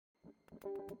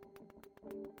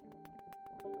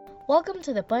Welcome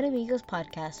to the BunnAmigos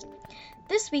podcast.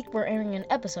 This week we're airing an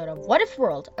episode of What If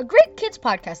World, a great kids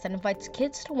podcast that invites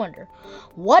kids to wonder,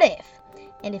 what if?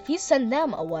 And if you send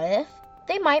them a what if,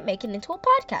 they might make it into a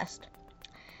podcast.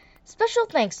 Special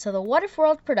thanks to the What If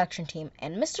World production team,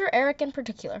 and Mr. Eric in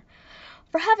particular,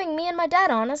 for having me and my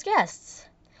dad on as guests.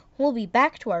 We'll be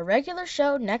back to our regular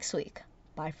show next week.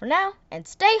 Bye for now, and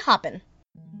stay hoppin'.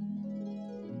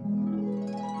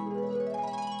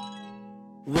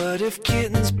 What if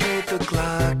kittens played the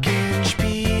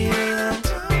glockenspiel?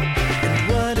 And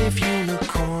what if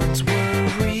unicorns were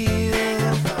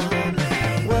real?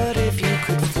 What if you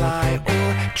could fly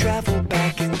or travel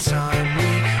back in time?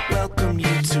 We welcome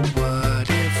you to What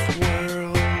If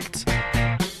World.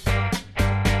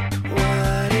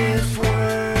 What If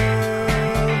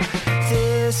World?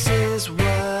 This is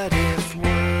What If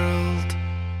World.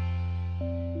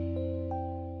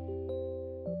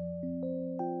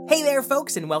 Hey there,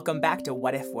 folks, and welcome back to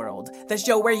What If World, the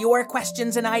show where your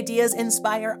questions and ideas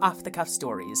inspire off-the-cuff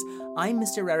stories. I'm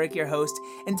Mr. Eric, your host,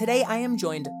 and today I am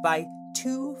joined by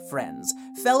two friends,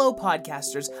 fellow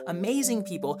podcasters, amazing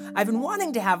people. I've been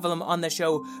wanting to have them on the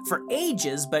show for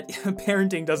ages, but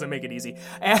parenting doesn't make it easy.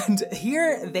 And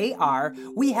here they are.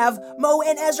 We have Mo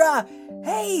and Ezra.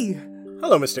 Hey!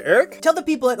 Hello, Mr. Eric. Tell the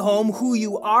people at home who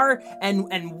you are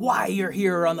and why you're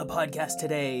here on the podcast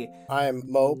today. I'm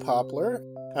Mo Poplar.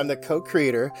 I'm the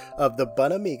co-creator of the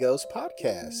BunnAmigos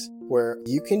podcast, where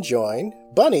you can join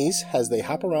bunnies as they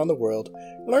hop around the world,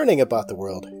 learning about the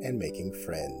world and making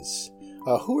friends.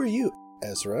 Who are you,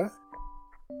 Ezra?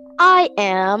 I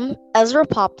am Ezra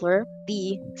Poplar,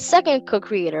 the second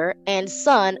co-creator and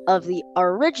son of the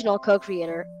original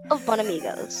co-creator of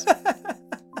BunnAmigos.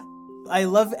 I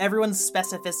love everyone's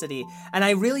specificity, and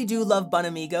I really do love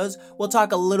BunnAmigos. We'll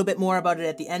talk a little bit more about it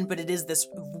at the end, but it is this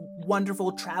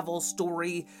wonderful travel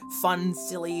story, fun,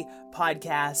 silly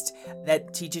podcast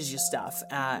that teaches you stuff.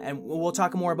 And we'll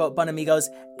talk more about BunnAmigos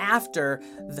after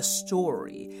the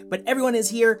story. But everyone is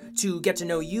here to get to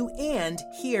know you and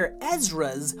hear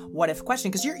Ezra's what if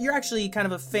question, because you're actually kind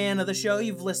of a fan of the show.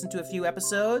 You've listened to a few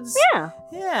episodes.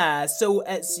 Yeah. So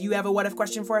you have a what if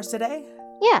question for us today?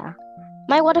 Yeah.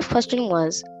 My what if question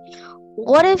was,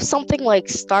 what if something like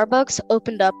Starbucks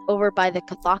opened up over by the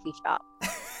coffee shop?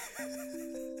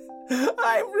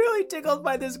 I'm really tickled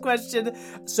by this question.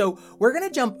 So we're going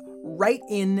to jump right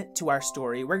into our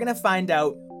story. We're going to find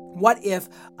out what if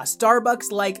a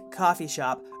Starbucks-like coffee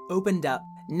shop opened up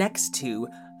next to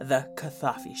the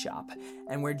coffee shop.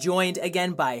 And we're joined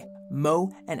again by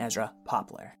Mo and Ezra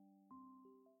Poplar.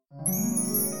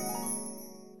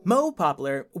 Mo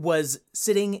Poplar was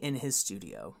sitting in his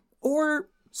studio, or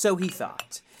so he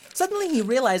thought. Suddenly he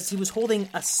realized he was holding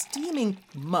a steaming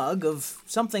mug of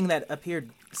something that appeared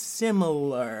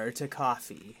similar to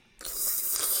coffee.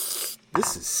 This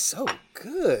is so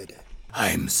good.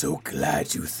 I'm so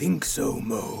glad you think so,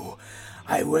 Mo.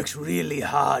 I worked really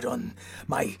hard on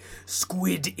my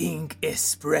squid ink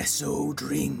espresso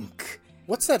drink.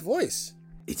 What's that voice?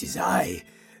 It is I,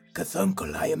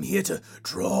 Cthulhu. I am here to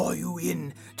draw you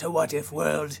in to What If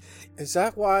World. Is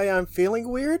that why I'm feeling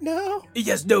weird now?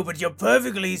 Yes, no, but you're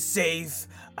perfectly safe.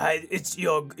 It's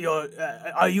your.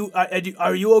 Are you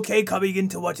okay coming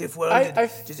into What If World?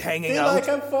 I just hanging feel out. like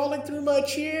I'm falling through my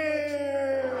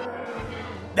chair.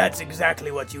 That's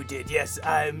exactly what you did. Yes,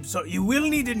 so you will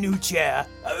need a new chair.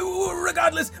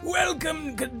 Regardless,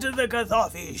 welcome to the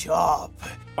coffee shop.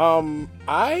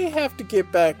 I have to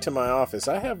get back to my office.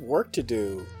 I have work to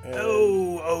do.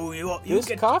 This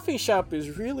coffee shop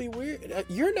is really weird.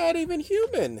 You're not even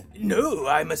human. No,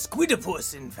 I'm a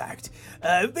squidopus, in fact.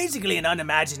 Basically an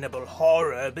unimaginable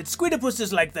horror, but squidopus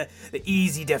is like the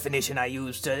easy definition I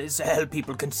use to help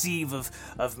people conceive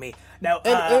of me. Now,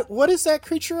 And what is that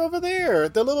creature over there?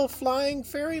 The little flying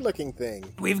fairy-looking thing.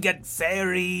 We've got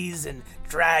fairies and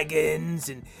dragons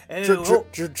and...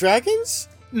 Dragons?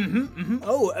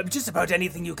 Oh, just about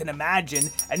anything you can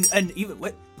imagine, and even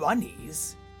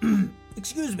bunnies.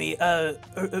 Excuse me,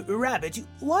 Rabbit,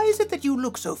 why is it that you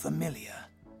look so familiar?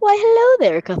 Why, hello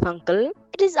there, Cthulhu.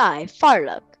 It is I,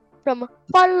 Farluck, from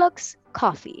Farluck's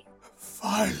Coffee.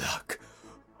 Farluck?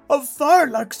 Of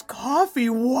Farluck's Coffee?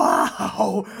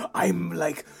 Wow! I'm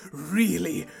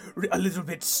really a little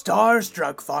bit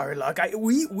starstruck, Farluck.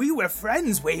 We were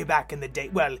friends way back in the day.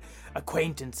 Well,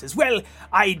 acquaintances. Well,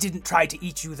 I didn't try to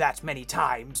eat you that many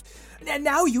times. And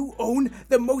now you own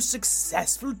the most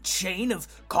successful chain of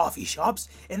coffee shops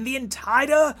in the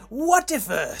entire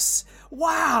Whativerse.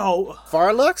 Wow!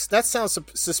 Farlux? That sounds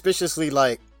suspiciously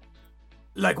like...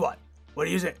 Like what? What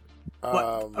do you say?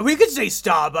 What? We could say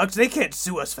Starbucks. They can't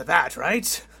sue us for that,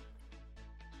 right?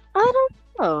 I don't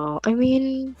I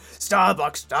mean...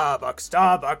 Starbucks.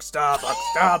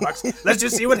 Let's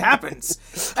just see what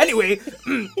happens. Anyway,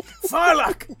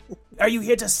 Farlock, are you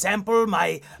here to sample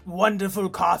my wonderful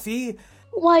coffee?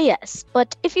 Why, yes,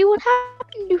 but if you would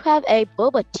happen to have a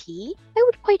boba tea, I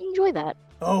would quite enjoy that.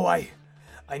 Oh, I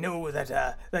know that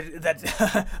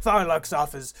Farlock's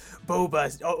offers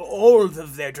boba, all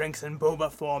of their drinks in boba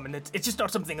form, and it's just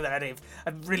not something that I've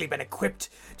really been equipped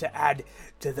to add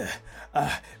to the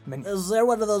menu. Is there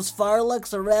one of those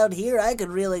Farlocks around here? I could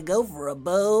really go for a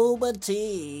boba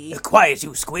tea. Quiet,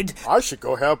 you squid. I should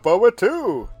go have boba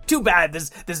too. Too bad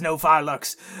there's no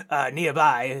Farlocks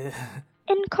nearby.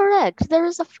 Incorrect. There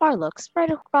is a Farlux right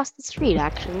across the street,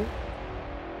 actually.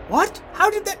 What? How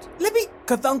did that... Let me...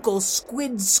 Cthulhu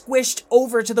squid squished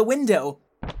over to the window.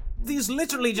 These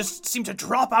literally just seem to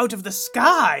drop out of the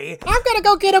sky. I'm gonna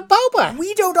go get a boba.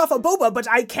 We don't offer boba, but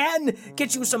I can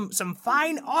get you some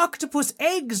fine octopus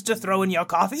eggs to throw in your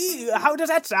coffee. How does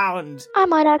that sound? I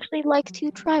might actually like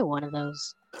to try one of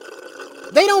those.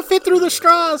 They don't fit through the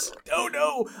straws. Oh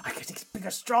no, I can take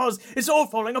bigger straws. It's all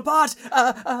falling apart.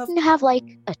 Have,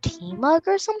 like, a tea mug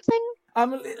or something?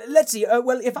 Let's see.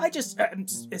 Well, if I just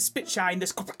spit shine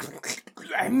this,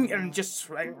 and just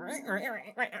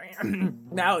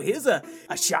now here's a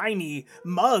shiny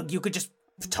mug. You could just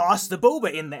toss the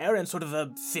boba in there and sort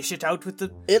of fish it out with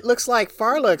the. It looks like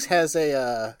Farlux has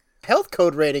a health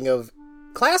code rating of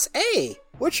Class A.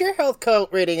 What's your health code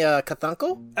rating,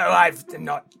 Cthulhu? Oh, I'm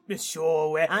not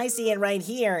sure where. I see it right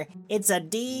here. It's a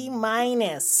D-.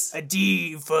 A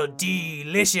D for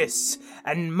delicious,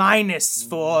 and minus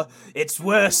for it's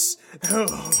worse. Oh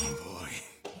boy.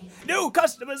 No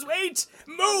customers, wait!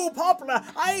 Moo Poplar,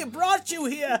 I brought you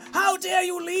here! How dare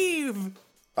you leave?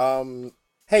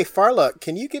 Hey, Farluck,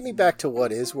 can you get me back to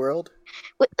What Is World?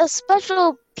 With a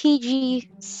special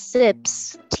PG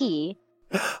sips tea.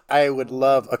 I would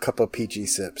love a cup of PG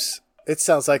sips. It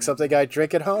sounds like something I'd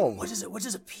drink at home. What is it? What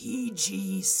is a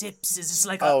PG sips? Is this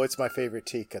like Oh, it's my favorite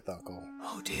tea, Cthulhu.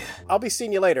 Oh dear. I'll be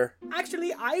seeing you later.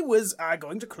 Actually, I was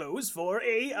going to close for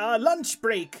a lunch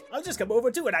break. I'll just come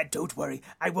over to it. Don't worry,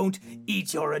 I won't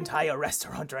eat your entire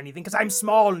restaurant or anything, because I'm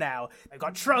small now. I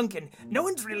got shrunk, and no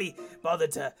one's really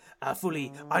bothered to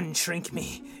fully unshrink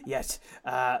me yet.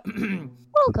 Well,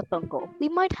 Cthulhu, we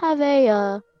might have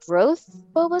a growth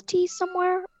boba tea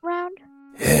somewhere around.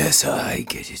 Yes, I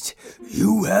get it.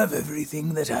 You have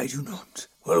everything that I do not.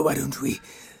 Well, why don't we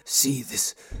see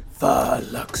this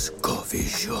Farlux coffee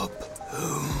shop?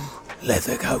 Oh,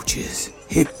 leather couches,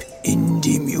 hip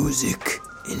indie music,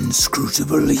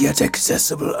 inscrutable yet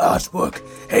accessible artwork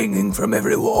hanging from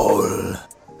every wall.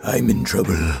 I'm in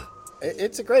trouble.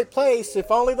 It's a great place. If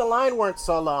only the line weren't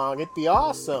so long, it'd be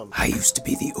awesome. I used to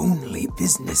be the only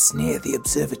business near the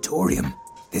observatorium.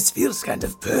 This feels kind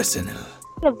of personal.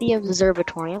 Of the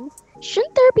observatorium.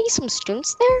 Shouldn't there be some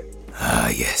students there? Ah,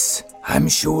 yes. I'm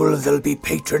sure they'll be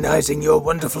patronizing your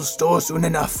wonderful store soon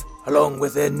enough, along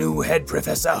with their new head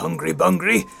professor, Hungry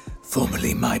Bungry,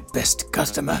 formerly my best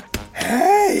customer.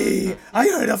 Hey! I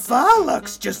heard a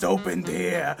Farlux just opened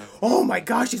here. Oh my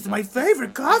gosh, it's my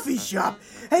favorite coffee shop.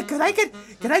 Hey, could I get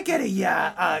a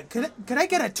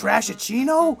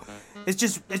trashachino? It's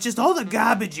just all the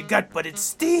garbage you got, but it's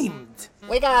steamed.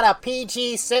 We got a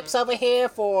PG Sips over here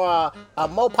for a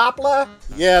Mo Poplar.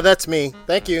 Yeah, that's me.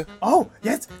 Thank you. Oh,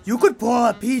 yes, you could pour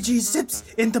a PG Sips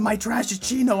into my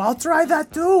trashachino. I'll try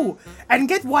that too. And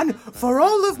get one for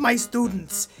all of my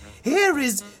students. Here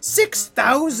is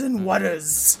 6,000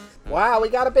 waters. Wow, we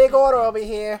got a big order over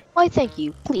here. Why, thank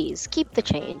you. Please, keep the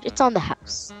change. It's on the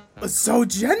house. So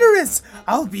generous.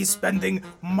 I'll be spending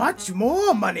much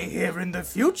more money here in the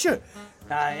future.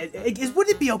 Would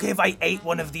it be okay if I ate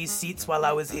one of these seats while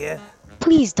I was here?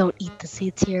 Please don't eat the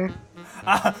seats here.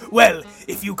 Well,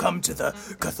 if you come to the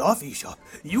Coffee shop,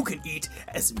 you can eat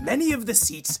as many of the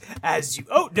seats as you...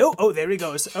 Oh, no. Oh, there he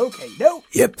goes. Okay, no.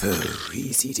 Yep,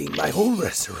 he's eating my whole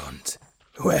restaurant.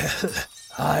 Well,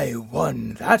 I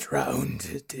won that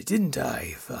round, didn't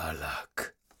I,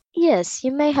 Farlock? Yes,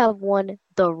 you may have won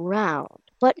the round,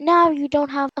 but now you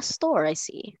don't have a store, I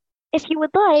see. If you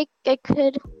would like, I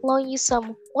could loan you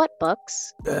some what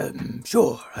bucks?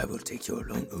 Sure, I will take your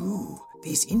loan. Ooh,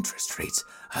 these interest rates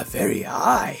are very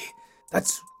high.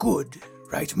 That's good,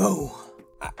 right, Mo?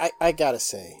 I gotta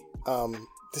say,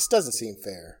 this doesn't seem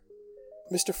fair.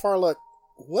 Mr. Farlock,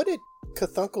 what did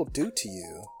Cthulhu do to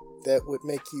you that would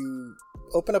make you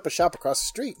open up a shop across the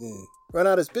street and run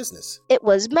out his business? It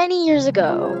was many years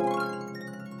ago.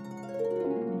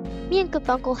 Me and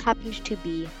Cthulhu happened to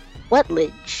be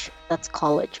Wetledge. That's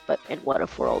college, but in What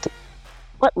If World.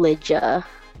 Wetledge,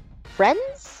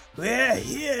 friends? We're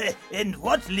here in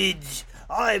Whatledge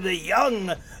I'm a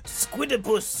young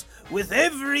squidopus with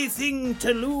everything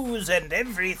to lose and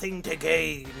everything to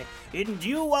gain. And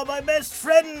you are my best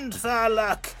friend,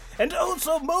 Farluck. And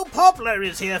also Mo Poplar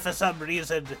is here for some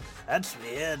reason. That's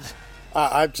weird.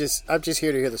 I'm just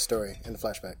here to hear the story in the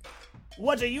flashback.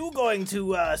 What are you going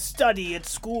to study at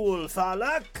school,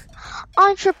 Farluck?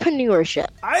 Entrepreneurship.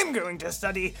 I'm going to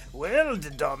study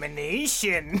world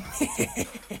domination.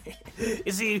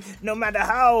 You see, no matter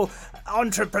how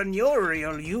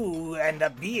entrepreneurial you end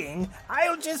up being,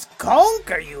 I'll just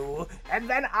conquer you, and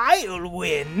then I'll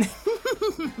win.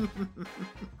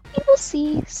 We will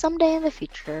see someday in the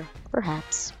future,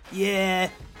 perhaps. Yeah,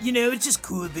 it's just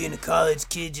cool being a college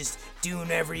kid, just doing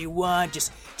whatever you want,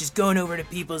 just going over to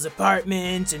people's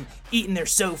apartments and eating their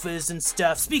sofas and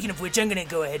stuff. Speaking of which, I'm gonna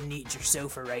go ahead and eat your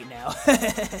sofa right now.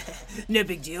 No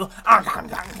big deal.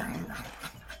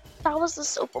 That was the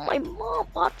sofa my mom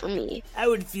bought for me. I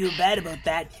would feel bad about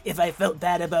that if I felt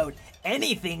bad about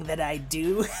anything that I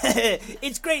do.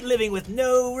 It's great living with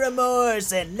no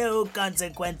remorse and no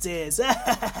consequences.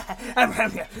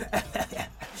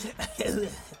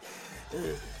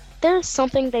 There's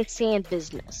something they say in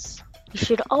business. You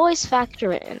should always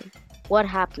factor in what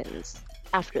happens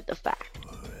after the fact.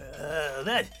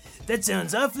 That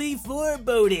sounds awfully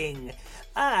foreboding.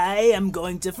 I am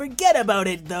going to forget about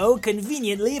it, though,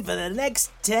 conveniently for the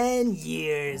next 10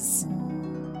 years.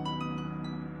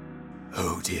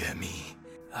 Oh dear me.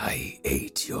 I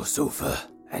ate your sofa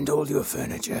and all your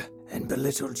furniture and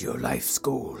belittled your life's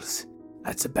goals.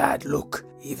 That's a bad look,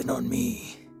 even on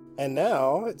me. And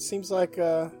now it seems like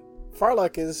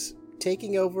Farluck is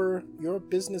taking over your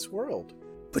business world.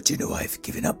 But I've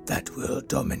given up that world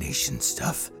domination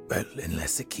stuff. Well,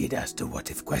 unless a kid asks a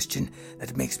what-if question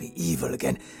that makes me evil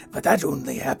again. But that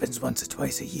only happens once or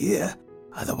twice a year.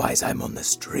 Otherwise, I'm on the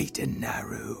straight and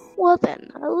narrow. Well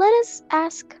then, let us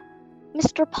ask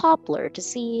Mr. Poplar to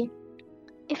see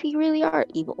if you really are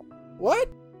evil. What?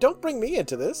 Don't bring me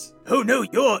into this. Oh no,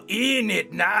 you're in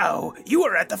it now. You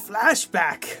were at the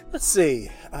flashback. Let's see.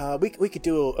 We could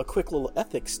do a quick little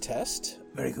ethics test.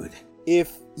 Very good.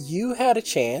 If you had a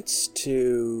chance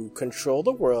to control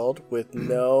the world with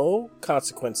no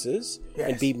consequences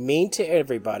and be mean to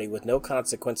everybody with no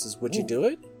consequences, would you do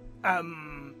it?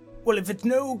 Well, if it's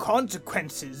no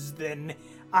consequences, then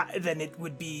it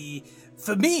would be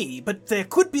for me. But there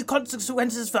could be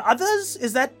consequences for others?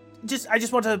 Is that I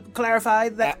just want to clarify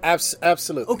that.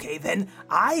 Absolutely. Okay, then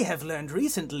I have learned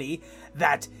recently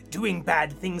that doing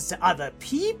bad things to other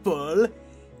people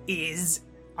is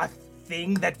a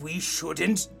thing that we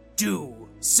shouldn't do.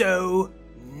 So,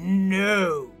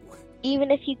 no.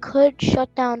 Even if you could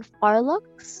shut down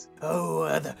Farluck's? Oh,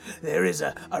 there is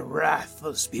a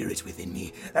wrathful spirit within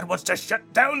me that wants to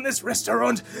shut down this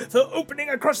restaurant for opening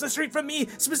across the street from me,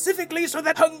 specifically so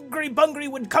that Hungry Bungry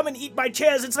would come and eat my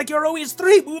chairs. It's like you're always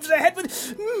 3 moves ahead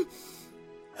with...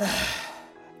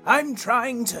 I'm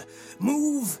trying to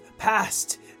move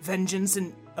past vengeance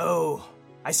and... Oh,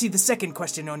 I see the second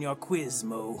question on your quiz,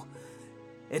 Mo.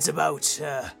 It's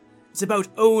about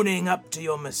owning up to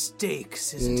your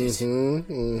mistakes, isn't it?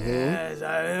 Yes,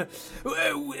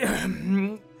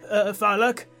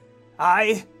 Farluck,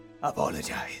 I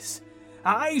apologize.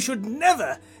 I should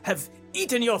never have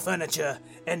eaten your furniture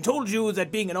and told you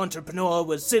that being an entrepreneur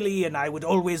was silly and I would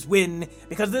always win,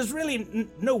 because there's really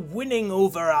no winning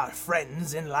over our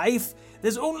friends in life.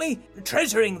 There's only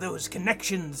treasuring those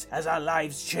connections as our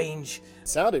lives change.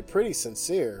 Sounded pretty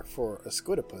sincere for a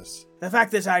squidopus. The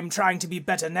fact that I'm trying to be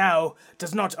better now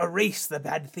does not erase the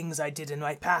bad things I did in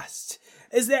my past.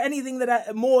 Is there anything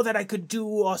more that I could do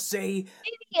or say?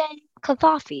 Maybe a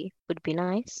coffee would be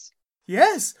nice.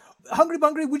 Yes. Hungry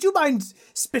Bungry, would you mind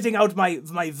spitting out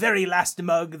my very last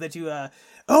mug that you,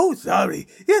 Oh, sorry.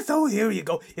 Yes, here you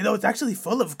go. It's actually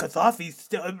full of coffee.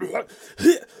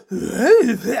 Here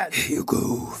you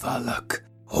go, Farluck.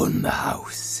 On the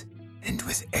house. And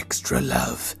with extra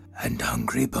love and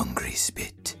Hungry Bungry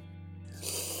spit.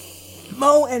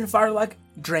 Mo and Farluck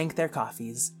drank their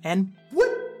coffees, and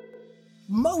whoop!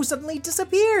 Mo suddenly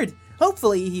disappeared.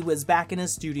 Hopefully he was back in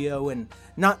his studio and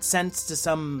not sent to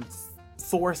some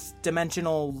fourth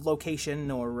dimensional location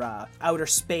or outer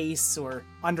space or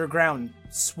underground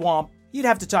swamp. You'd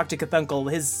have to talk to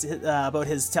Cthulhu about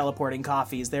his teleporting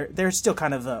coffees. They're still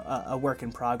kind of a work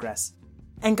in progress.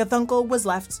 And Cthulhu was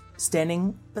left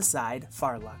standing beside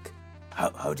Farluck.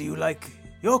 How do you like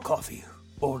your coffee,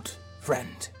 old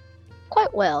friend?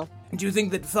 Quite well. Do you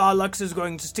think that Farluck's is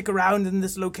going to stick around in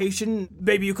this location?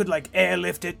 Maybe you could,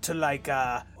 airlift it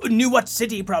to, New What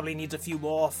City probably needs a few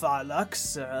more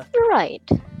Farluck's. You're right.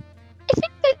 I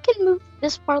think I can move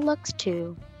this Farluck's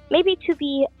too. maybe to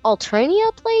the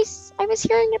Alternia place I was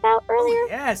hearing about earlier?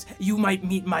 Yes, you might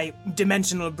meet my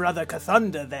dimensional brother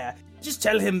Cathunda there. Just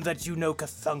tell him that you know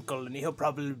Cathuncle and he'll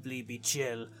probably be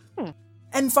chill.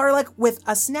 And Farlek, with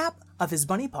a snap of his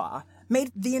bunny paw,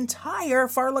 made the entire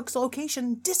Farlek's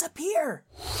location disappear.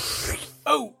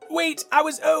 Oh, wait,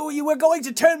 you were going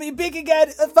to turn me big again.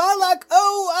 Farlek,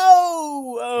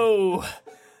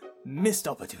 missed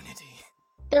opportunity.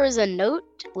 There was a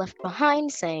note left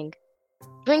behind saying,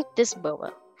 "Drink this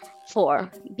boba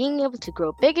for being able to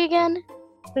grow big again.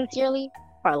 Sincerely,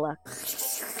 Farlek."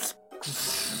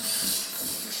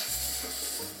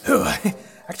 Oh, I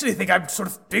actually think I'm sort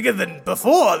of bigger than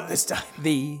before this time.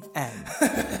 The end.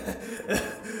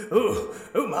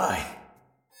 Oh my.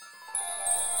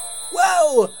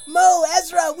 Whoa! Mo,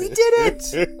 Ezra, we did it!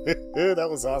 That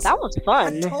was awesome. That was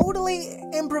fun. Totally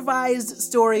improvised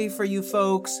story for you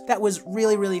folks. That was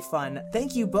really, really fun.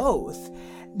 Thank you both.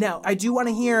 Now, I do want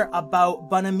to hear about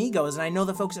BunnAmigos, and I know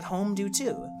the folks at home do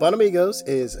too. BunnAmigos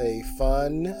is a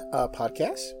fun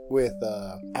podcast with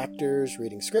actors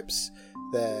reading scripts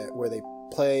where they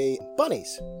play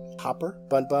bunnies. Hopper,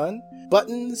 Bun Bun,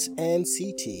 Buttons, and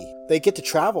CT. They get to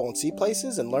travel and see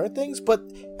places and learn things, but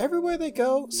everywhere they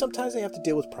go, sometimes they have to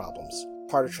deal with problems.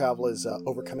 Part of travel is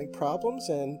overcoming problems,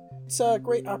 and it's a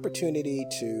great opportunity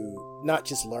to not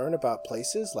just learn about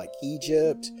places like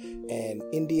Egypt and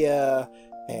India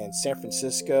and San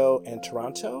Francisco and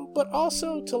Toronto, but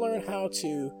also to learn how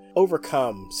to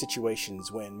overcome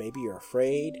situations when maybe you're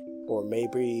afraid, or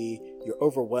maybe you're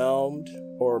overwhelmed,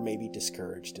 or maybe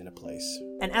discouraged in a place.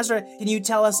 And Ezra, can you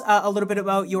tell us a little bit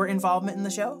about your involvement in the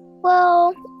show?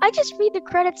 Well, I just read the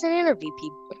credits and interview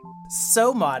people.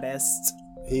 So modest.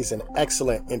 He's an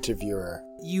excellent interviewer.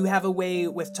 You have a way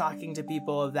with talking to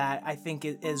people that I think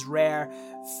is rare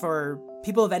for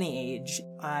people of any age.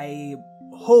 I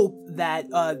hope that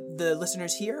the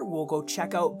listeners here will go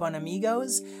check out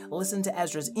BunnAmigos, listen to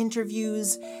Ezra's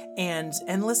interviews, and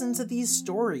listen to these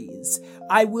stories.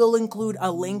 I will include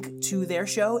a link to their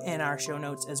show in our show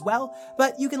notes as well,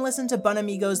 but you can listen to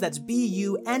BunnAmigos, that's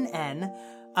BUNN,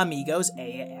 Amigos,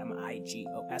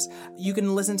 AMIGOS. You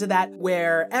can listen to that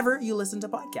wherever you listen to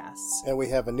podcasts. And we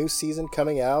have a new season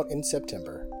coming out in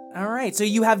September. All right, so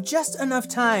you have just enough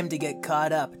time to get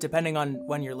caught up, depending on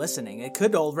when you're listening. It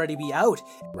could already be out.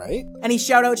 Right? Any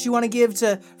shout-outs you want to give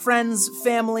to friends,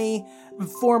 family,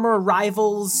 former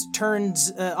rivals turned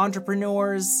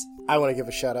entrepreneurs? I want to give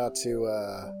a shout out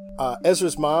to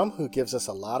Ezra's mom, who gives us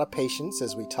a lot of patience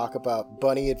as we talk about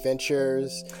bunny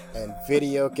adventures and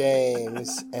video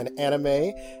games and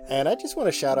anime. And I just want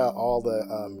to shout out all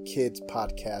the kids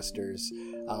podcasters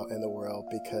out in the world,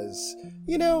 because,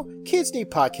 kids need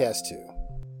podcasts too.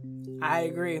 I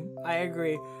agree.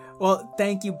 Well,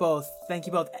 thank you both.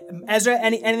 Ezra,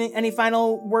 any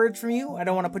final words from you? I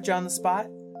don't want to put you on the spot.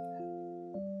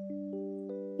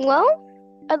 Well,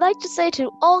 I'd like to say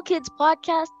to all kids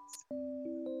podcasts,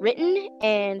 written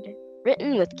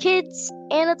with kids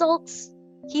and adults,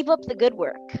 keep up the good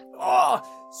work. Oh,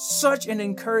 such an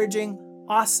encouraging,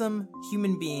 awesome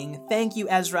human being. Thank you,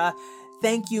 Ezra.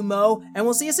 Thank you, Mo, and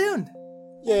we'll see you soon.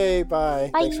 Yay,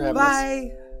 bye. Bye. Thanks for having us.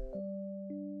 Bye.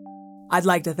 I'd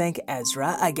like to thank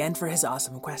Ezra again for his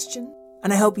awesome question,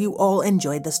 and I hope you all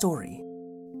enjoyed the story.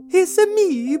 It's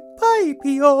me,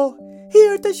 Pipio,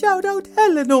 here to shout out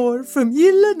Eleanor from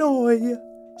Illinois.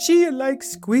 She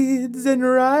likes squids and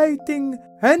writing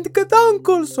and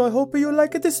Cathuncle, so I hope you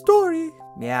like the story.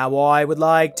 Yeah, well, I would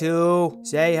like to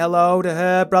say hello to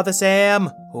her brother Sam,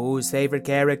 whose favorite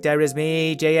character is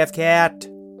me, JF Cat.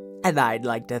 And I'd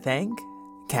like to thank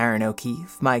Karen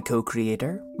O'Keefe, my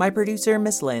co-creator, my producer,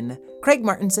 Miss Lynn, Craig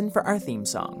Martinson for our theme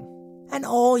song, and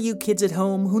all you kids at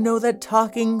home who know that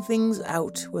talking things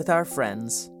out with our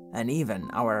friends, and even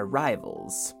our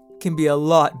rivals, can be a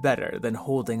lot better than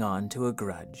holding on to a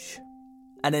grudge.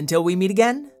 And until we meet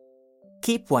again,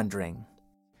 keep wondering.